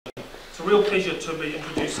It's a real pleasure to be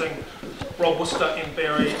introducing Rob Wooster and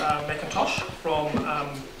Barry MacIntosh from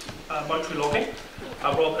Moutere Logging.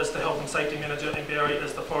 Rob is the Health and Safety Manager and Barry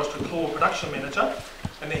is the Forestry Claw Production Manager.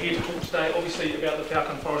 And they're here to talk today obviously about the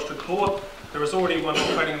Falcon Forestry Claw. There is already one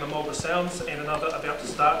operating in the Marlborough Sounds and another about to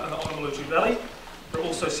start in the Moutere Valley. There are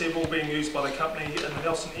also several being used by the company in the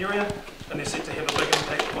Nelson area, and they're set to have a big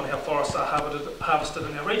impact on how forests are harvested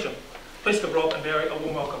in our region. Please give Rob and Barry a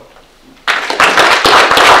warm welcome.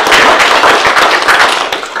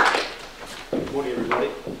 Good morning everybody.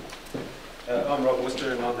 I'm Rob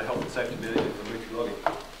Wooster and I'm the Health and Safety Manager for Moutere Logging.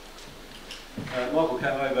 Michael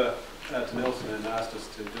came over to Nelson and asked us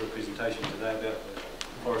to do a presentation today about the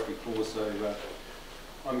forestry claw, so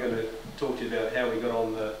I'm going to talk to you about how we got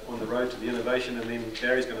on the road to the innovation, and then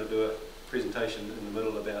Barry's going to do a presentation in the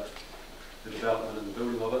middle about the development and the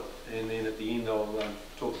building of it, and then at the end I'll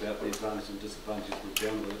talk about the advantages and disadvantages we've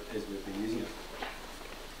found with it as we've been using it.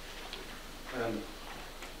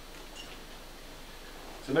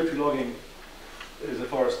 So Moutere Logging is a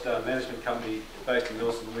forest management company based in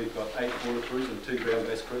Nelson. We've got 8 hauler crews and 2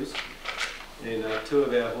 ground-based crews, and 2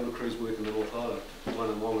 of our hauler crews work in the North Island, one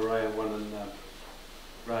in Marlborough and one in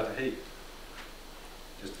Ratahi,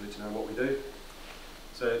 just to let you know what we do.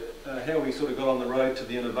 So how we sort of got on the road to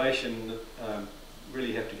the innovation,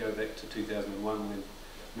 really have to go back to 2001 when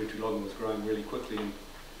Moutere Logging was growing really quickly, and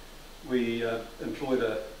we employed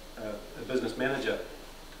a business manager,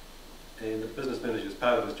 and the business manager's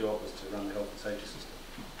part of his job was to run the health and safety system.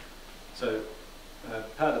 So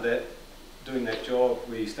part of that, doing that job,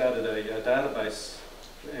 we started a database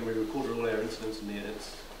and we recorded all our incidents and near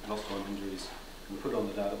hits, lost time injuries, and we put it on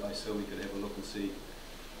the database so we could have a look and see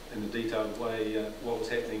in a detailed way what was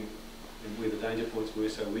happening and where the danger points were,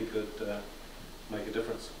 so we could make a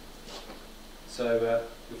difference. So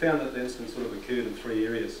we found that the incidents sort of occurred in 3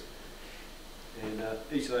 areas, and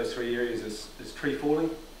each of those 3 areas is tree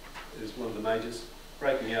falling is one of the majors.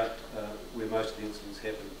 Breaking out where most of the incidents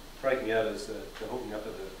happen. Breaking out is the hooking up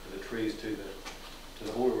of the trees to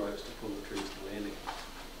the hauler ropes to pull the trees to the landing.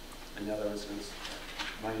 And the other incidents,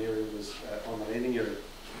 main area was on the landing area.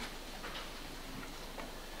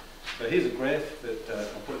 So here's a graph that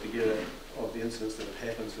I put together of the incidents that have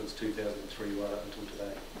happened since 2003 right up until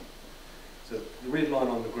today. So the red line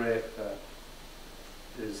on the graph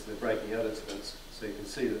is the breaking out incidents. So you can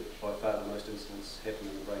see that by far the most incidents happen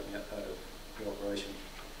in the breaking out part of the operation.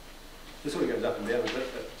 This sort of goes up and down a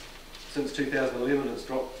bit, but since 2011 it's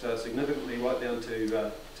dropped significantly right down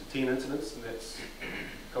to 10 incidents, and that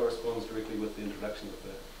corresponds directly with the introduction of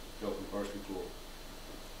the Falcon Forestry Claw.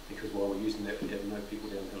 Because while we're using that, we have no people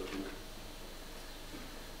downhill at all.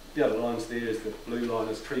 The other lines there is the blue line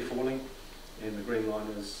is tree falling, and the green line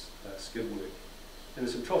is skid work. And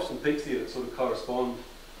there's some troughs and peaks there that sort of correspond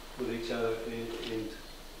with each other, and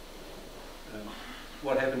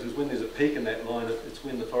what happens is when there's a peak in that line, it's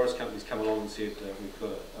when the forest companies come along and said, we've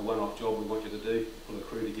got a one-off job we want you to do, pull a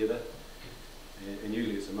crew together, and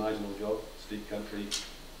usually it's a marginal job, steep country,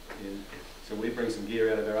 and so we bring some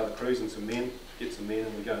gear out of our other crews and some men, get some men,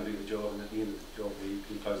 and we go and do the job, and at the end of the job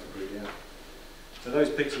we close the crew down. So those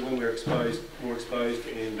peaks are when we're more exposed,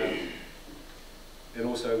 and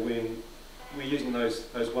also when we're using those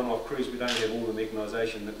one-off crews, we don't have all the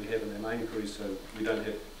mechanisation that we have in our main crews, so we don't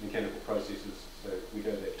have mechanical processes, so we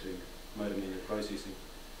go back to motor manual processing.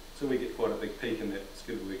 So we get quite a big peak in that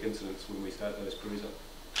skid work incidents when we start those crews up.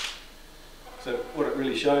 So what it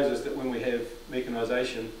really shows is that when we have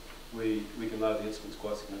mechanisation, we can lower the incidents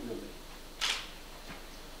quite significantly.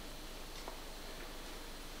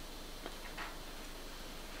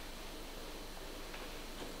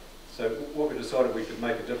 So what we decided we could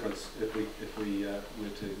make a difference if we were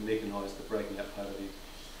to mechanise the breaking up part of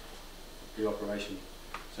the operation.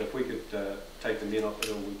 So if we could take the men off it,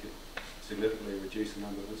 or we could significantly reduce the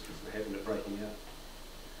number of incidents that happen at breaking out.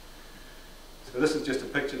 So this is just a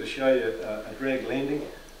picture to show you a drag landing.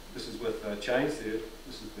 This is with chains there.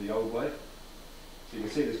 This is the old way. So you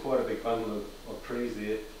can see there's quite a big bundle of trees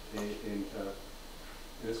there, and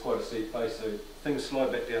it's quite a steep face, so things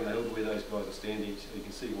slide back down the hill to where those guys are standing, so you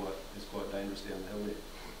can see why it's quite dangerous down the hill there.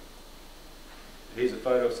 Here's a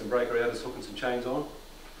photo of some breaker outers hooking some chains on,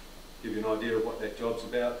 give you an idea of what that job's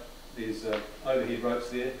about. There's overhead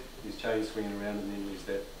ropes there, there's chains swinging around, and then there's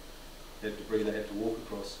that debris they have to walk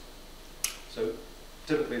across. So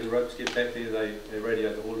typically the ropes get back there, they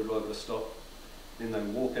radio the hauler driver to stop, then they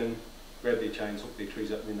walk in, grab their chains, hook their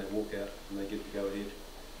trees up, and then they walk out and they get to go ahead.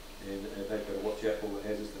 And they've got to watch out for all the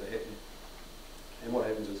hazards that are happening. And what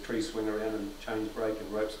happens is trees swing around and chains break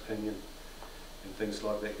and ropes ping and things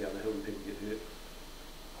slide back down the hill and people get hurt.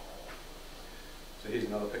 So here's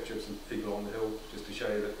another picture of some people on the hill, just to show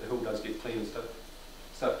you that the hill does get clean and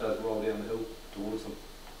stuff does roll down the hill towards them.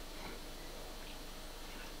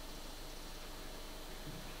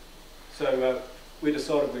 So we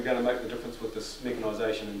decided we were going to make the difference with this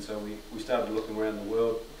mechanisation, and so we started looking around the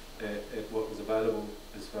world at what was available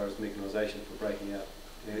as far as mechanisation for breaking out.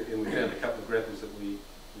 And we found a couple of grapples that we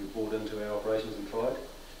brought into our operations and tried.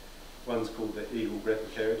 One's called the Eagle grapple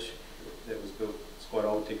carriage. That was built, it's quite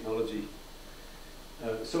old technology.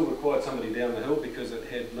 It still required somebody down the hill because it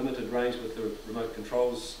had limited range with the remote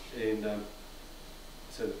controls, and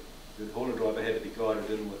so the hauler driver had to be guided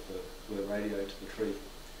in with a radio to the tree.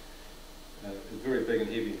 It was very big and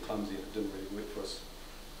heavy and clumsy, and it didn't really work for us.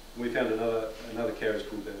 And we found another carriage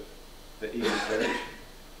called the Eagle carriage,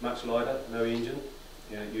 much lighter, no engine,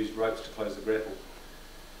 and it used ropes to close the grapple.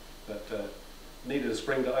 But needed a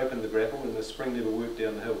spring to open the grapple, and the spring never worked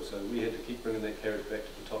down the hill, so we had to keep bringing that carriage back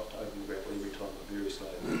to the top to open the grapple every time, very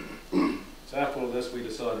slowly. So after all of this, we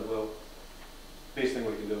decided, well, best thing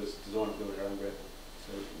we can do is design and build our own grapple.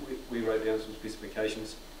 So we wrote down some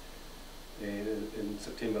specifications, and in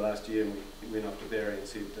September last year we went off to Barry and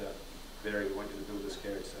said, Barry, we want you to build this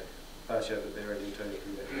carriage, so pass you over to Barry and turn you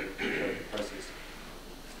through that process.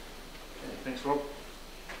 Okay, thanks, Rob.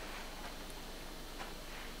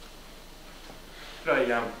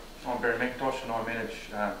 G'day, I'm Barry MacIntosh, and I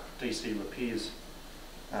manage DC Repairs,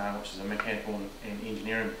 which is a mechanical and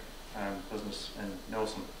engineering business in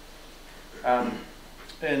Nelson.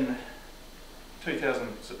 In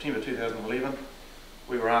September 2011,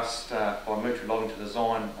 we were asked by Moutere Logging to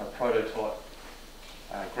design a prototype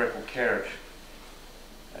grapple carriage.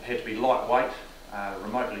 It had to be lightweight,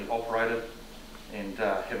 remotely operated, and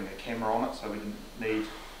having a camera on it, so we didn't need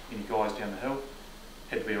any guys down the hill.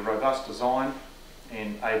 It had to be a robust design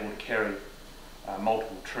and able to carry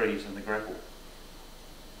multiple trees in the grapple.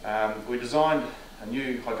 We designed a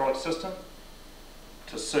new hydraulic system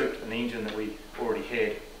to suit an engine that we already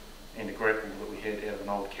had and a grapple that we had out of an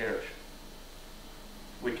old carriage.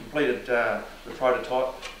 We completed the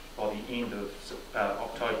prototype by the end of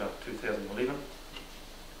October 2011.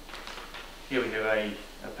 Here we have a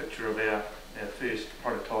picture of our first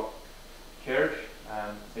prototype carriage.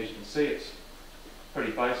 As you can see, it's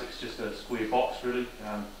pretty basic, it's just a square box really,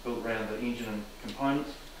 built around the engine and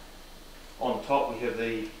components. On the top we have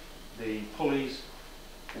the pulleys,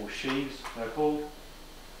 or sheaves they're called.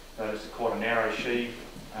 It's quite a narrow sheave,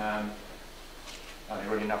 only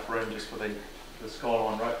really enough room just for the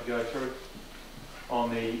skyline rope to go through. On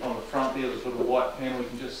the front there's a little white panel you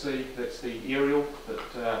can just see, that's the aerial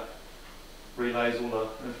that relays all the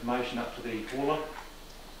information up to the hauler.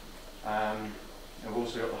 And we've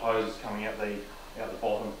also got the hoses coming out the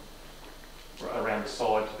bottom around the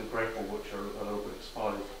side to the grapple, which are a little bit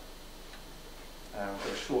exposed. We've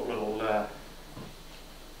got a short little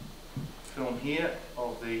film here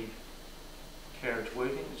of the carriage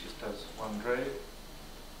working. It just does one drag.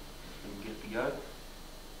 We can get it to go.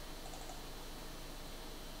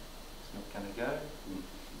 It's not going to go.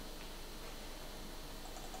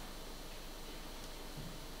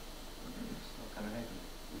 It's not going to happen.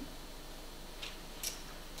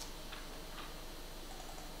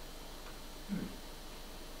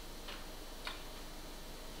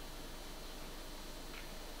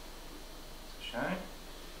 It's a shame.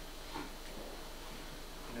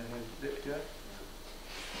 You know how that go?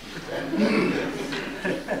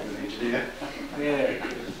 Yeah,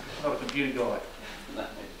 not a computer guy.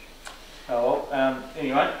 Oh well,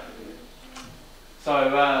 anyway. So,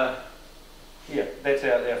 yeah, that's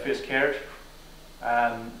our first carriage.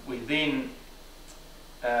 We then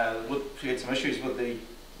we had some issues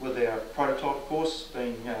with our prototype, of course,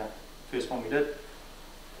 being the first one we did.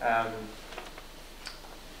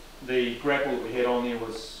 The grapple that we had on there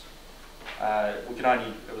was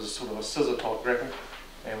it was sort of a scissor type grapple,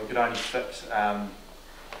 and we could only fit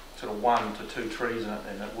sort of 1 to 2 trees in it,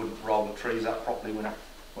 and it wouldn't roll the trees up properly when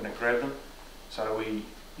it grabbed them. So we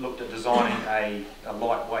looked at designing a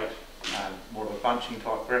lightweight, more of a bunching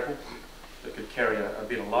type grapple that could carry a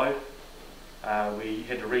better load. We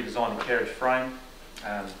had to redesign the carriage frame,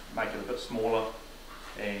 make it a bit smaller,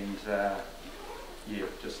 and yeah,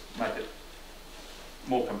 just make it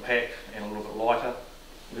more compact and a little bit lighter.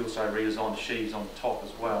 We also redesigned the sheaves on the top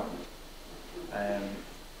as well.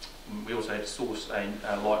 We also had to source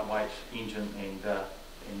a lightweight engine and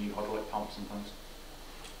new hydraulic pumps and things.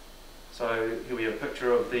 So here we have a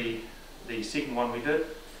picture of the second one we did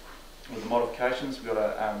with the modifications. We've got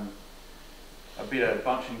a better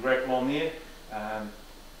bunching grapple on there.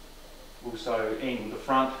 Also angled the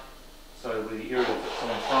front, so where the aerial fits on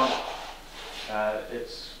the front,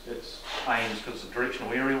 it's aims, because it's a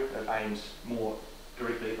directional aerial, it aims more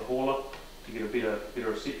directly at the hauler to get a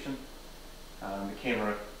better reception. The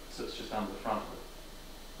camera sits just under the front,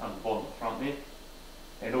 under the bottom of the front there,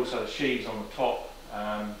 and also the sheaves on the top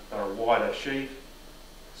are a wider sheave,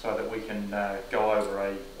 so that we can go over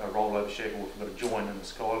a rollover shackle if we've got a join in the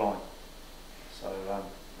skyline. So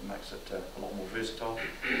it makes it a lot more versatile.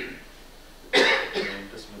 And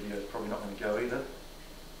this video is probably not going to go either.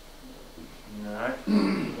 No.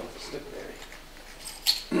 Stick there.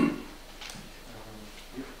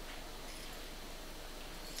 Yep.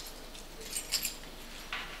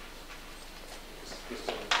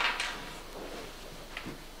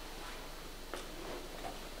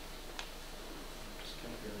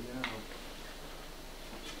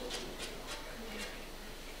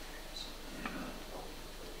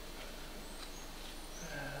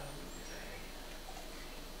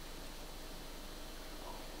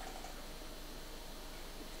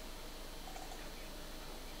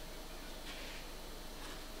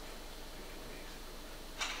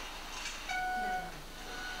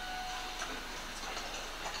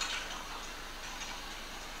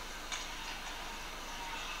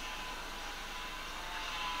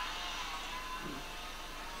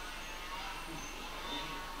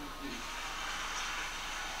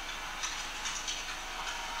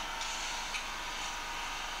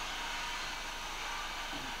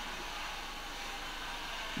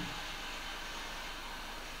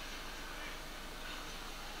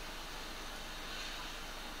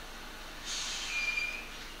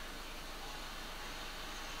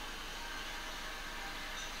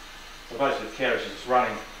 So basically the carriage is just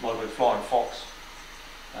running like a flying fox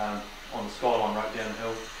on the skyline right down the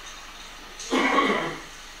hill.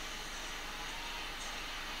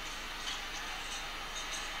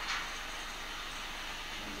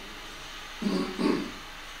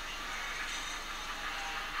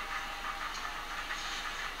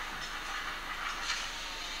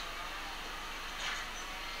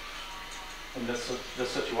 In this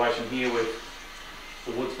situation here with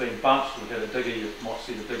the wood's been bunched, we've had a digger, you might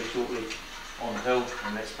see the digger shortly on the hill,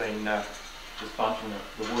 and that's been just bunching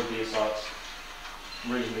the wood there, so it's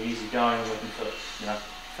reasonably easy going, and we can fit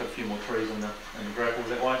a few more trees in the grapples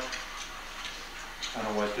that way. Don't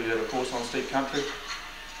always do that of course on steep country.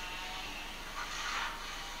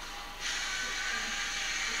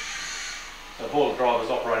 So the hauler driver's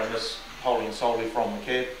operating this wholly and solely from the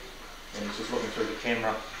cab, and he's just looking through the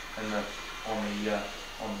camera on the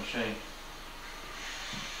machine.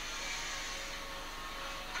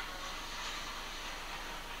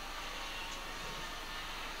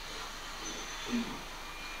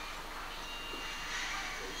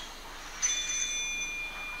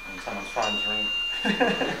 And someone's phone's ringing. The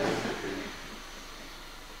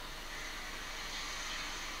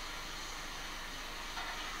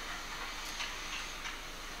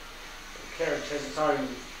carriage has its own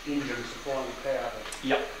engine supplying the power.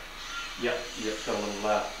 Yep. It's got a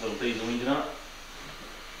little diesel engine on it.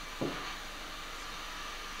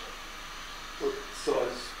 What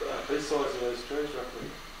size, base size are those trees roughly?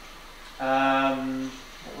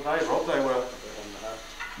 What were they, Rob? They were, 1.5.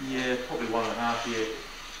 yeah, probably 1.5, yeah.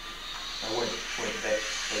 They went back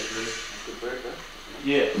quite really. Good work, though.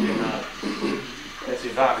 Yeah, no. That's the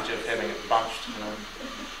advantage of having it bunched,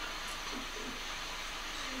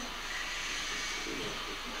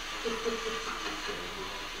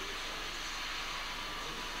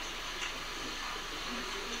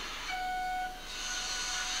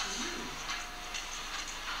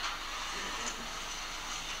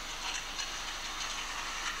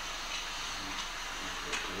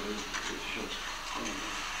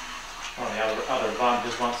 One of the other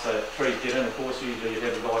advantages, once the trees get in, of course, usually you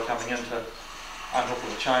have the guy coming in to unhook all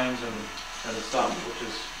the chains and the stuff, which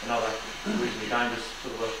is another reasonably dangerous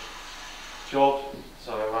sort of a job.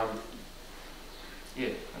 So, yeah,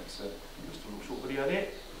 that's just a little short video there.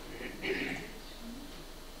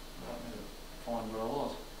 Find where I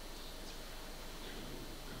was.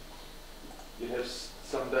 You have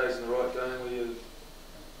some days in the right going where you're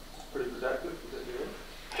pretty productive, is that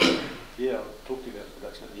right? Yeah, I'll talk to you about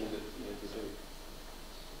production at the end of the day.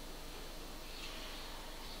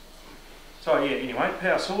 So yeah, anyway,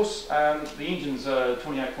 power source. The engine's a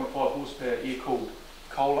 28.5 horsepower air-cooled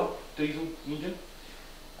Kohler diesel engine.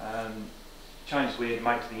 Changes we had to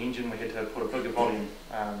make to the engine, we had to put a bigger volume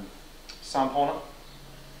sump on it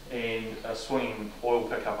and a swinging oil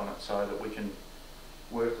pickup on it so that we can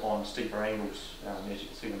work on steeper angles. As you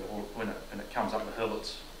can see when it comes up the hill,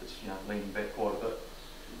 it's leaning back quite a bit,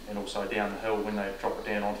 and also down the hill when they drop it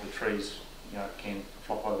down onto the trees, it can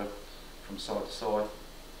flop over from side to side.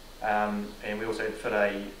 And we also had to fit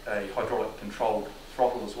a hydraulic controlled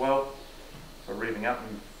throttle as well for revving up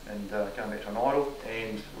and going back to an idle,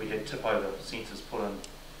 and we had tip over sensors put in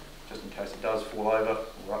just in case it does fall over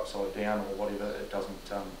or upside down or whatever, it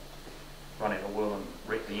doesn't run out of oil and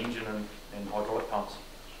wreck the engine and hydraulic pumps.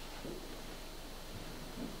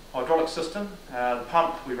 Hydraulic system, the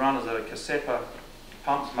pump we run is a Cassapa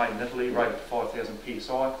pump made in Italy, rated to 5,000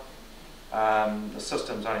 psi. The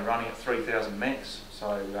system's only running at 3,000 max,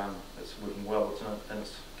 so it's working well in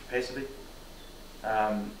its capacity.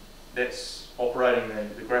 That's operating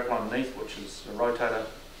the grapple underneath, which is a rotator,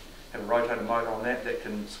 have a rotator motor on that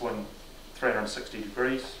can swing 360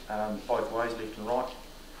 degrees both ways, left and right.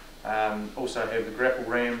 Also have the grapple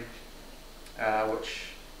ram, which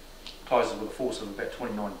closes with a force of about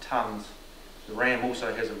 29 tonnes. The ram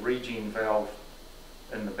also has a regen valve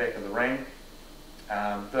in the back of the ram.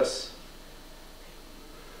 This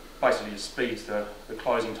basically just speeds the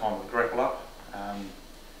closing time of the grapple up.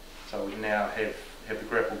 So we now have the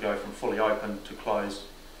grapple go from fully open to closed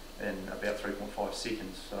in about 3.5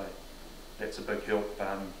 seconds. So that's a big help.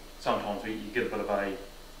 Sometimes you get a bit of a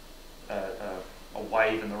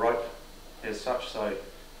wave in the rope as such. So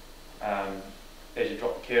as you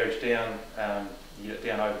drop the carriage down, you get it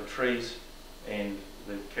down over the trees, and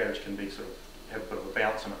the carriage can be sort of have a bit of a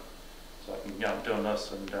bounce in it. So I can go doing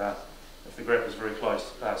this, and if the grapple is very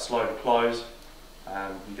slow to close,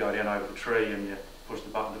 you go down over the tree and you push the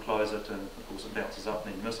button to close it, and of course it bounces up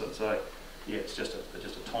and then you miss it. So yeah, it's just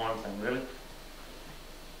a time thing really.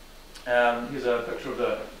 Here's a picture of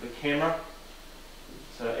the camera.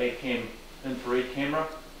 It's an AirCam infrared camera,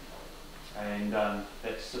 and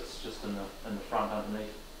that sits just in the front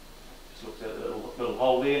underneath. Just looks at the little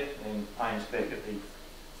hole there and aims back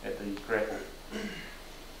at the grapple.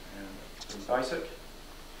 Pretty basic.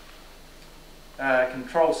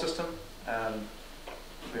 Control system.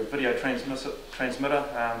 We have a video transmitter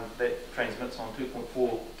that transmits on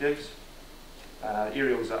 2.4 gigs.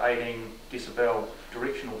 Aerials are 18 decibel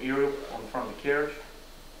directional aerial on the front of the carriage,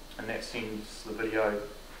 and that sends the video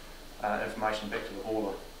information back to the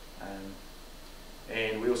hauler.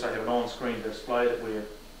 And we also have an on-screen display that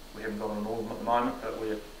we haven't got on all of them at the moment, but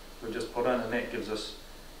we've just put in, and that gives us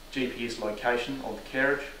GPS location of the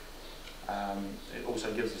carriage. It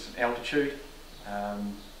also gives us an altitude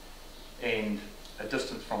and a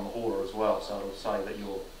distance from the hauler as well. So it'll say that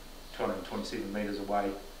you're 227 metres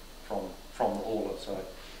away from the hauler. So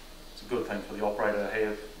it's a good thing for the operator to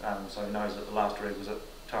have. So he knows that the last read was at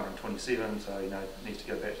 227, so he needs to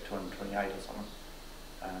go back to 228 or something.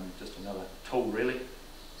 Just another tool really.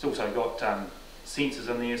 It's also got sensors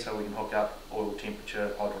in there, so we can hook up oil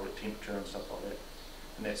temperature, hydraulic temperature and stuff like that.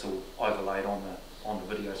 And that's all overlaid on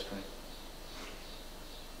the video screen.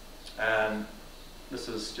 This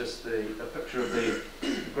is just a picture of the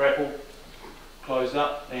grapple closed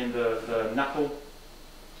up and the knuckle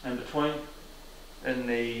in between. In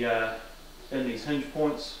these hinge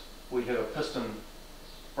points, we have a piston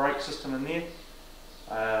brake system in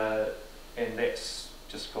there, and that's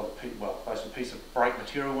just got basically a piece of brake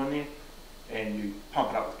material in there, and you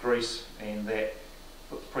pump it up with grease, and that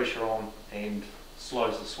puts pressure on and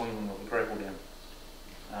slows the swinging of the grapple down.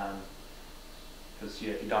 Because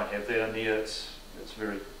if you don't have that in there, it's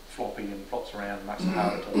very floppy and flops around and makes it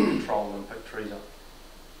harder to control and pick trees up.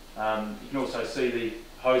 You can also see the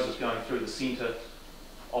hoses going through the centre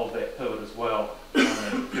of that pivot as well. On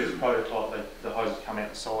the first prototype, the hoses come out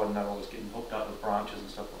the side and they're always getting hooked up with branches and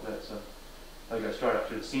stuff like that. So they go straight up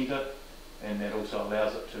through the centre, and that also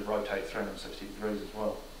allows it to rotate 360 degrees as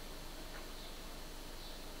well.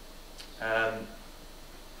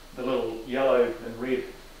 The little yellow and red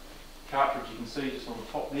cartridge you can see just on the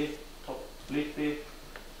top there, top left there,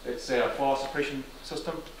 it's our fire suppression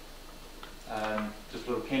system. Just a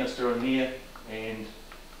little canister in there, and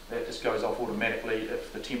that just goes off automatically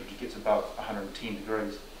if the temperature gets above 110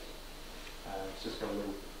 degrees. It's just got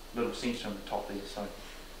a little sensor on the top there, so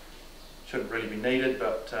shouldn't really be needed,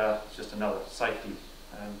 but it's just another safety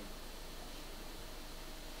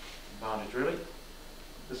advantage really.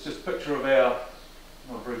 It's just a picture of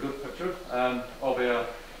not a very good picture, of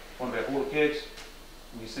one of our hauler cabs.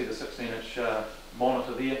 You see the 16-inch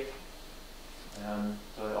monitor there,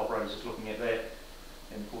 so the operator's just looking at that,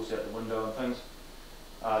 and of course out the window and things.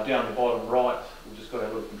 Down the bottom right, we've just got our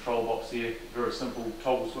little control box there, very simple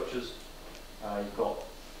toggle switches. You've got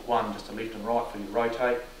one just to left and right for you to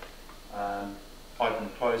rotate, open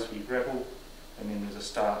and close for your grapple, and then there's a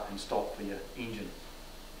start and stop for your engine.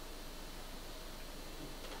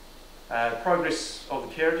 Progress of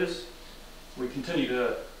the carriages. We continue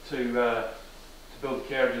to build the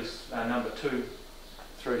carriages number 2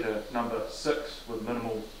 through to number 6 with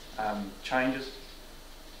minimal changes.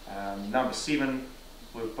 Number 7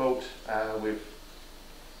 we've built, we've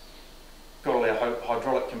got all our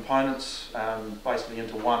hydraulic components basically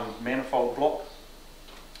into one manifold block,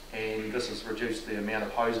 and this has reduced the amount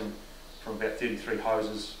of hosing from about 33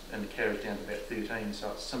 hoses in the carriage down to about 13,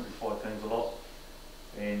 so it's simplified things a lot,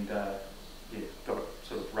 and yeah, got it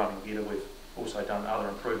sort of running better. We've also done other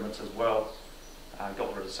improvements as well,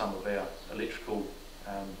 got rid of some of our electrical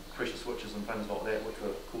pressure switches and things like that which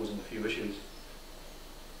were causing a few issues.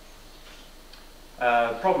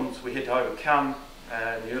 Problems we had to overcome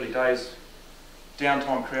in the early days: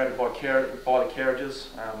 downtime created by the carriages.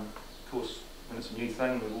 Of course, when it's a new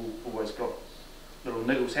thing, we've always got little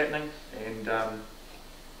niggles happening, and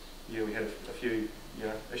yeah, we had a few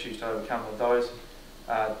issues to overcome with those.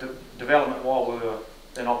 Development while we were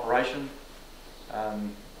in operation,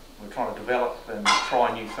 we're trying to develop and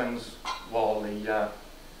try new things while the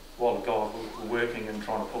guys were working and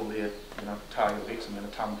trying to pull their target of X amount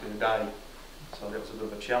of tonne per day. So that was a bit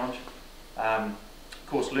of a challenge. Of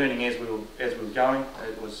course, learning as we were going,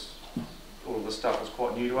 all of this stuff was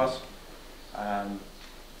quite new to us.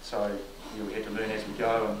 So yeah, we had to learn as we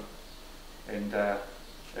go, and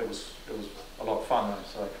it was a lot of fun though.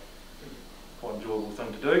 So quite an enjoyable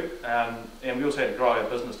thing to do. And we also had to grow our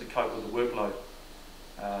business to cope with the workload.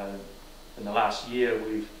 In the last year,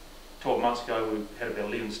 12 months ago, we had about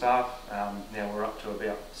 11 staff. Now we're up to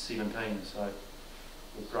about 17, so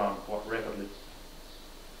we've grown quite rapidly.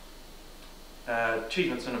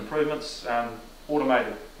 Achievements and improvements.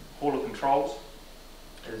 Automated hauler controls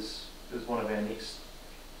is one of our next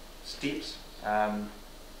steps.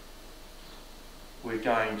 We're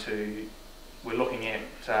looking at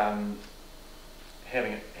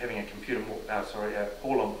having a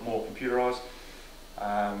hauler more computerised,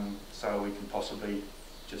 so we can possibly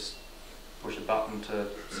just push a button to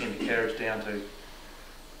send the carriage down to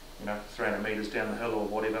 300 metres down the hill or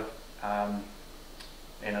whatever,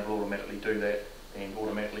 and it'll automatically do that and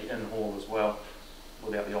automatically in-haul as well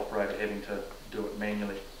without the operator having to do it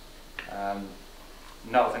manually.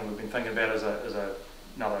 Another thing we've been thinking about is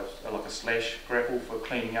like a slash grapple for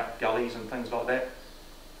cleaning up gullies and things like that.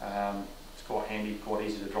 It's quite handy, quite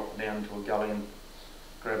easy to drop it down into a gully and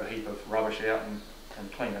grab a heap of rubbish out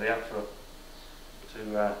and clean it out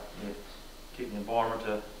to keep the environment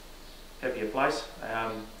a happier place.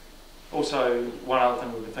 Also, one other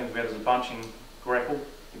thing we've been thinking about is a bunching grapple.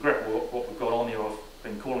 The grapple, what we've got on there, I've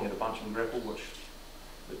been calling it a bunching grapple, which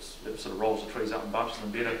it sort of rolls the trees up and bunches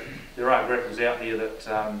them better. There are grapples out there that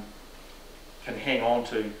can hang on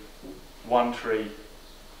to one tree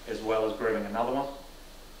as well as grabbing another one.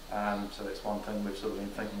 So that's one thing we've sort of been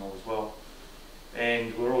thinking of as well.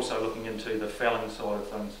 And we're also looking into the felling side of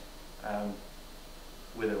things,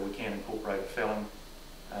 whether we can incorporate a felling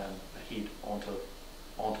head onto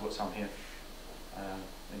it somehow,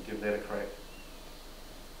 and give that a crack.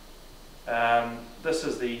 This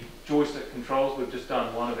is the joystick controls. We've just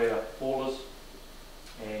done one of our haulers,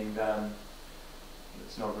 and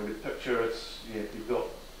it's not a very good picture. You've got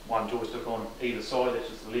one joystick on either side. That's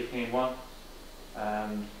just the left-hand one,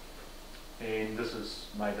 and this has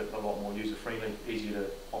made it a lot more user-friendly, easier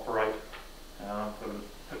to operate. I've got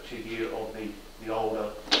a picture here of the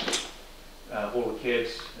older hauler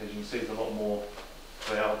cabs. As you can see, there's a lot more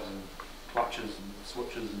valves and clutches and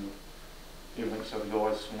switches and everything. So the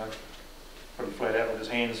guys, pretty flat out with his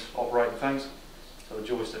hands operating things. So the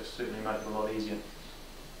joysticks certainly make it a lot easier.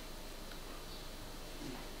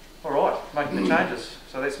 Alright, making the changes.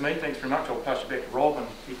 So that's me, thanks very much. I'll pass you back to Rob and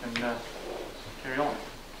he can carry on.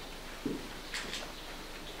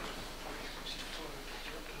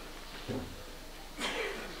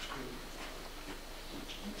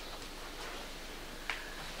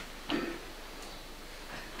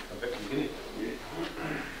 Back to the beginning.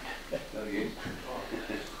 That again.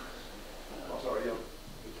 Oh, sorry, yeah.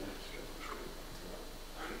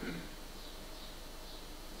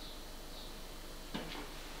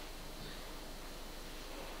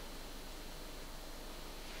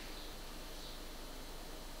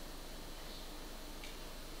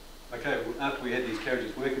 Okay, well, after we had these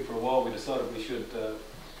carriages working for a while, we decided we should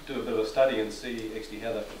do a bit of a study and see actually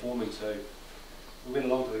how they're performing. So we went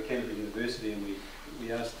along to the Canterbury University and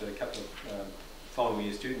we asked a couple of final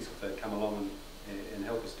year students if they'd come along and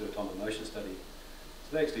help us do a time of motion study.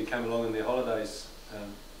 So they actually came along in their holidays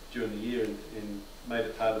during the year and made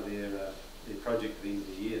it part of their project at the end of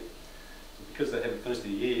the year. So because they haven't finished the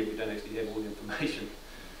year, we don't actually have all the information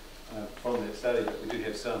from that study, but we do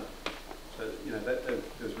have some. So that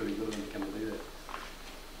was really good of them to come and do that.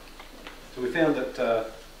 So we found that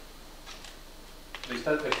they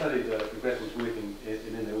studied the grapples working,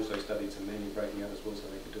 and then they also studied some manual breaking up as well, so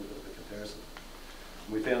they could do a bit of a comparison.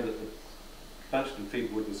 And we found that the bunched and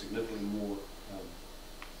fed wood was significantly more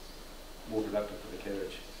more productive for the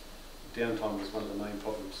carriage. Downtime was one of the main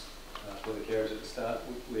problems for the carriage at the start.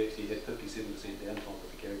 We actually had 57% downtime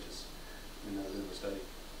with the carriages when they were in the study.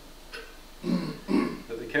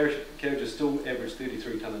 But the carriages still average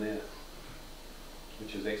 33 tonne an hour,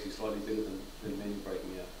 which is actually slightly better than manual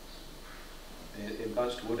breaking out. And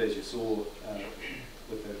bunched wood, as you saw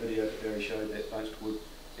with the video that Barry showed, that bunched wood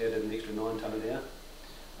added an extra 9 tonne an hour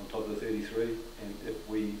on top of the 33, and if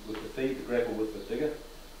we were to feed the grapple with the digger,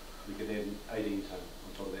 we could add 18 tonne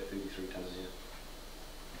on top of that 33 tonne an hour.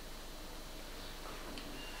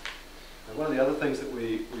 And one of the other things that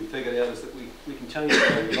we figured out is that we can change the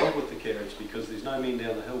way we log with the carriage, because there's no men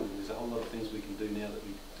down the hill, and there's a whole lot of things we can do now that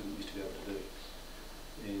we didn't used to be able to do.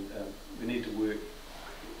 And we need to work,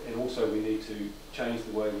 and also we need to change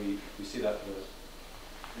the way we set up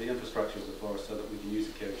the infrastructure of the forest so that we can use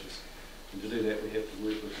the carriages. And to do that, we have to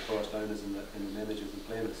work with the forest owners and the managers and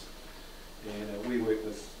planners. And we work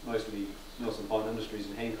with mostly Nelson Pine Industries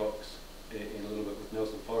and Hancock's, and a little bit with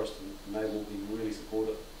Nelson Forest, and they've all been really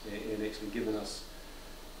supportive and actually given us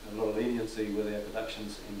a lot of leniency with our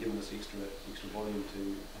productions and given us extra volume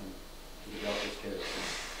to develop this carriage.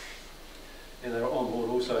 And they're on board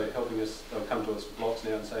also helping us. They'll come to us with blocks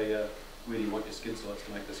now and say, where do you want your skid sites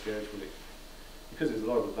to make this carriage work? Because there's a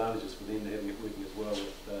lot of advantages for them to having it working as well,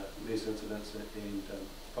 with less incidents and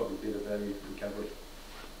probably better value recovery.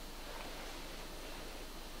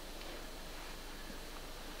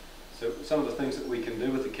 So some of the things that we can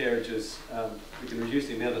do with the carriage is we can reduce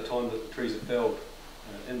the amount of time that the trees are felled.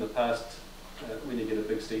 In the past, when you get a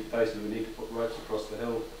big steep face and we need to put ropes across the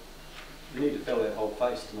hill, you need to fell that whole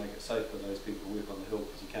face to make it safe for those people who work on the hill,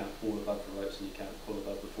 because you can't fall above the ropes and you can't pull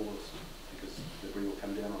above the fallers, because debris will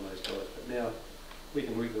come down on those guys. But now we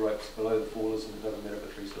can work the ropes below the fallers, and it doesn't matter if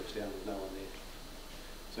a tree slips down, there's no one there.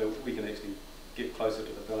 So we can actually get closer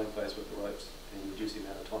to the felling face with the ropes and reduce the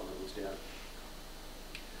amount of time that it's down.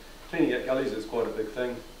 Cleaning out gullies is quite a big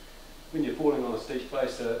thing. When you're falling on a steep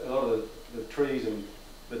face, a lot of the trees and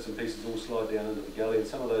bits and pieces all slide down into the gully, and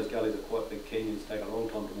some of those gullies are quite big canyons, take a long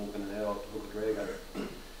time to walk in and out to hook a drag up.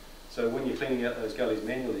 So when you're cleaning out those gullies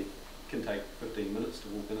manually, it can take 15 minutes to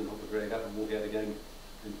walk in and hook a drag up and walk out again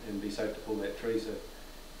and be safe to pull that tree. So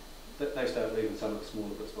they start leaving some of the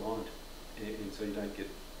smaller bits behind, and so you don't get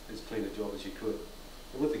as clean a job as you could.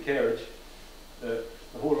 But with the carriage, the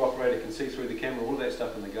hauler operator can see through the camera all that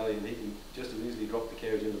stuff in the gully, and he can just as easily drop the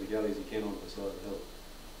carriage into the gully as he can onto the side of the hill.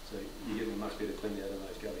 So you get a much better clean out in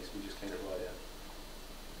those gullies. We just clean it right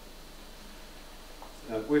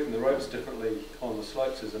out. Working the ropes differently on the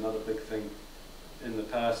slopes is another big thing. In the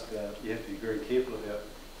past, you have to be very careful about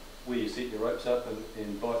where you set your ropes up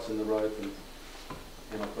and bites in the rope, and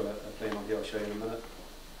I've got a plan on here I'll show you in a minute.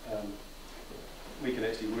 We can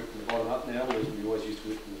actually work from the bottom up now, whereas we always used to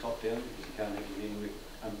work from the top down, because you can't have your men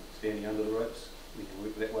standing under the ropes. We can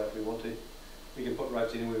work that way if we want to. We can put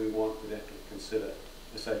ropes anywhere we want without to consider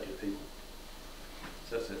the safety of people.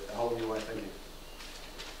 So that's a whole new way of thinking.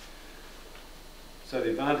 So the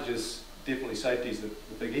advantages, definitely safety is the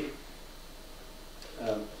biggie.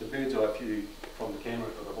 The bird's eye view from the camera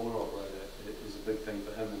for the hauler operator is a big thing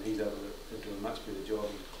for him, and he's able to do a much better job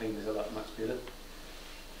and clean the hill up much better.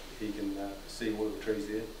 He can see all of the trees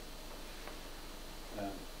there.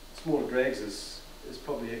 Smaller drags is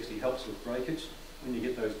probably actually helps with breakage. When you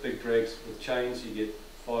get those big drags with chains, you get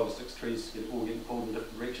 5 or 6 trees all getting pulled in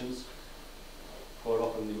different directions. Quite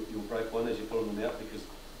often you'll break one as you're pulling them out, because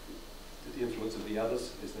the influence of the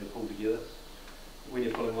others as they pull together. When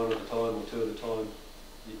you're pulling one at a time or 2 at a time,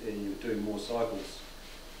 and you're doing more cycles,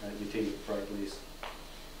 you tend to break less.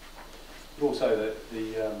 But also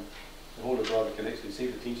the hauler driver can actually see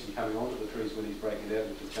the tension coming onto the trees when he's breaking it out,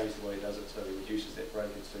 and can change the way he does it so he reduces that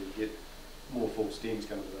breakage, so you get more full stems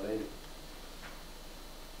coming to the landing.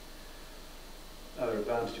 Other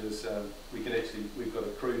advantages, we've got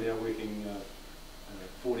a crew now working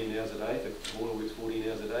 14 hours a day. The hauler works 14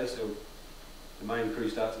 hours a day, so the main crew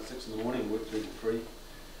starts at 6 in the morning and works through to 3.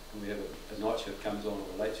 And we have a night shift comes on, or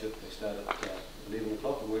a late shift. They start at 11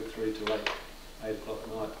 o'clock and work through to 8 o'clock at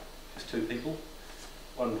night. Just 2 people,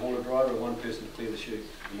 one hauler driver and one person to clear the chute,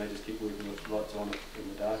 and they just keep working with lights on in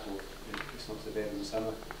the dark, or it's not so bad in the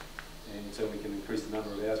summer. And so we can increase the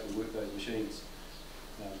number of hours we work those machines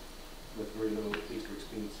with very little extra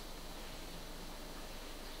expense.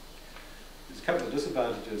 There's a couple of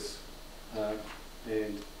disadvantages, and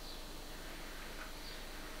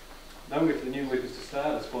knowing where for the new workers to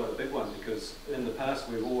start is quite a big one, because in the past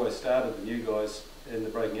we've always started the new guys in the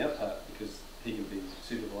breaking out part, because he can be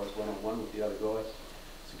supervised one-on-one with the other guy.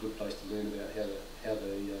 It's a good place to learn about how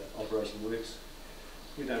the operation works.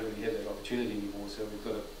 We don't really have that opportunity anymore, so we've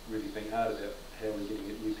got to really think hard about how we're going to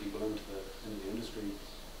get new people into the industry,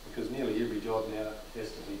 because nearly every job now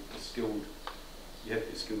has to be skilled. You have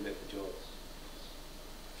to be skilled at the job.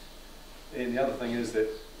 And the other thing is that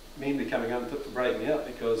men becoming unfit for breaking out,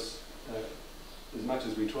 because as much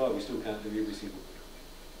as we try, we still can't do every single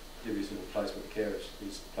place with the carriage.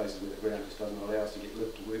 There's places where the ground just doesn't allow us to get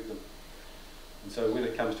lift to work them. And so when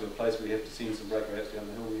it comes to a place where we have to send some breaker outs down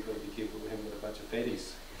the hill, we've got to be careful we haven't got a bunch of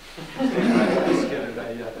fatties.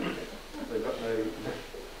 They've got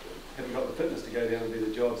haven't got the fitness to go down and do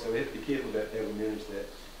the job, so we have to be careful about how we manage that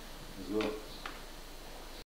as well.